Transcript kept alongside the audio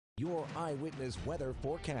Your eyewitness weather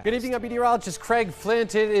forecast. Good evening, I'm meteorologist Craig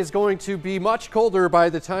Flint. It is going to be much colder by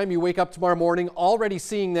the time you wake up tomorrow morning. Already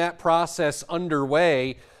seeing that process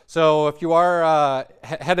underway. So if you are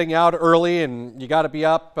heading out early and you got to be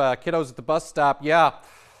up, kiddos at the bus stop,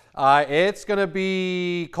 it's going to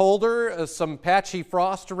be colder. Some patchy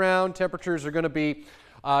frost around. Temperatures are going to be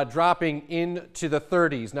dropping into the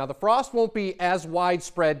 30s. Now the frost won't be as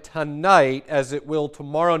widespread tonight as it will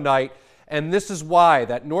tomorrow night. And this is why.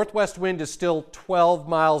 That northwest wind is still 12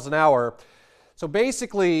 miles an hour. So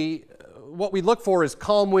basically, what we look for is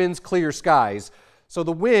calm winds, clear skies. So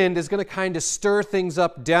the wind is going to kind of stir things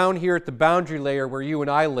up down here at the boundary layer where you and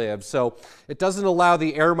I live. So it doesn't allow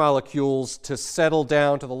the air molecules to settle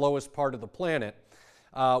down to the lowest part of the planet,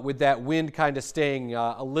 with that wind kind of staying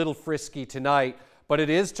a little frisky tonight. But it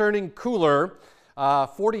is turning cooler.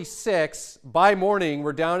 46 by morning.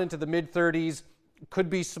 We're down into the mid-30s.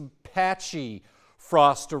 Could be some patchy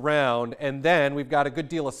frost around, and then we've got a good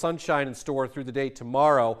deal of sunshine in store through the day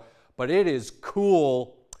tomorrow, but it is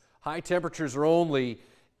cool. High temperatures are only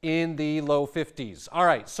in the low 50s. All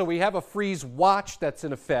right, so we have a freeze watch that's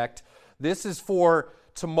in effect. This is for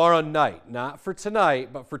tomorrow night, not for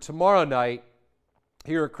tonight, but for tomorrow night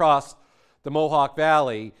here across the Mohawk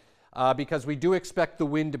Valley, because we do expect the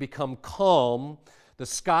wind to become calm. The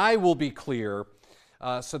sky will be clear.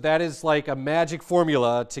 So that is like a magic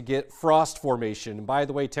formula to get frost formation. And by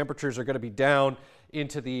the way, temperatures are going to be down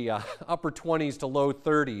into the upper 20s to low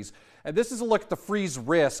 30s. And this is a look at the freeze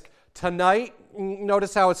risk. Tonight,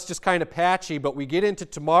 notice how it's just kind of patchy, but we get into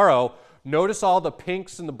tomorrow. Notice all the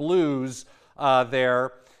pinks and the blues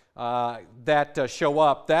there that show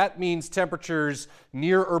up. That means temperatures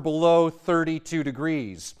near or below 32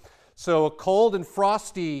 degrees. So a cold and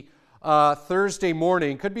frosty Thursday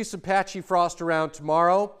morning. Could be some patchy frost around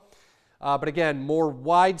tomorrow, but again, more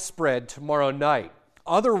widespread tomorrow night.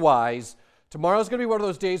 Otherwise, tomorrow's going to be one of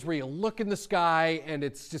those days where you look in the sky and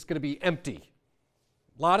it's just going to be empty.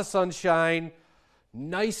 A lot of sunshine,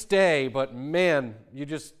 nice day, but man, you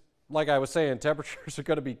just, like I was saying, temperatures are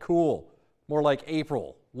going to be cool, more like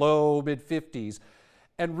April, low mid-50s,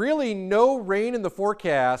 and really no rain in the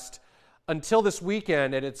forecast until this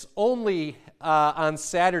weekend, and it's only on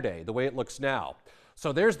Saturday, the way it looks now.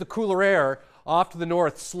 So there's the cooler air off to the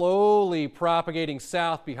north, slowly propagating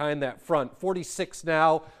south behind that front. 46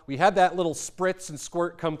 now. We had that little spritz and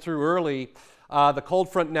squirt come through early. The cold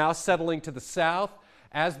front now settling to the south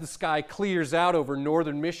as the sky clears out over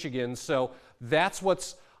northern Michigan. So that's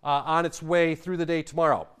what's on its way through the day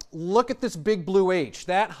tomorrow. Look at this big blue H.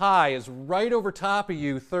 That high is right over top of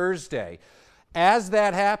you Thursday. As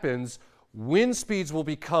that happens, wind speeds will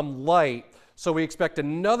become light, so we expect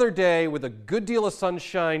another day with a good deal of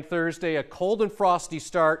sunshine Thursday, a cold and frosty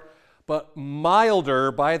start, but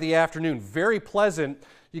milder by the afternoon. Very pleasant.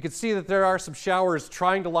 You can see that there are some showers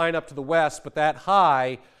trying to line up to the west, but that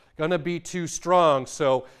high going to be too strong,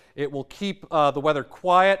 so it will keep the weather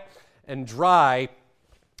quiet and dry,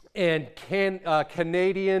 and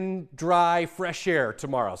Canadian dry fresh air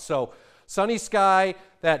tomorrow. So sunny sky,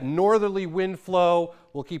 that northerly wind flow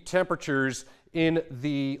will keep temperatures in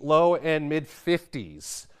the low and mid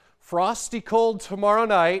 50s. Frosty cold tomorrow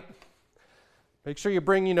night. Make sure you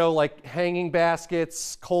bring, like hanging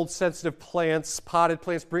baskets, cold sensitive plants, potted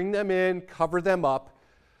plants. Bring them in, cover them up.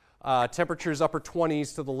 Temperatures upper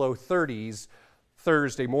 20s to the low 30s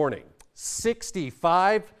Thursday morning.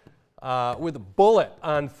 65 with a bullet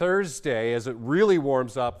on Thursday as it really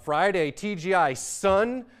warms up. Friday, TGI,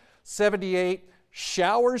 sun, 78.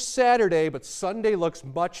 Showers Saturday, but Sunday looks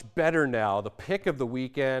much better now. The pick of the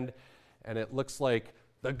weekend, and it looks like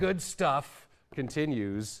the good stuff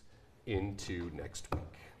continues into next week.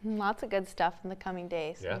 Lots of good stuff in the coming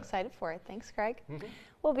days. Yeah. I'm excited for it. Thanks, Craig.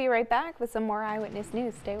 We'll be right back with some more Eyewitness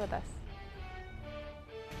News. Stay with us.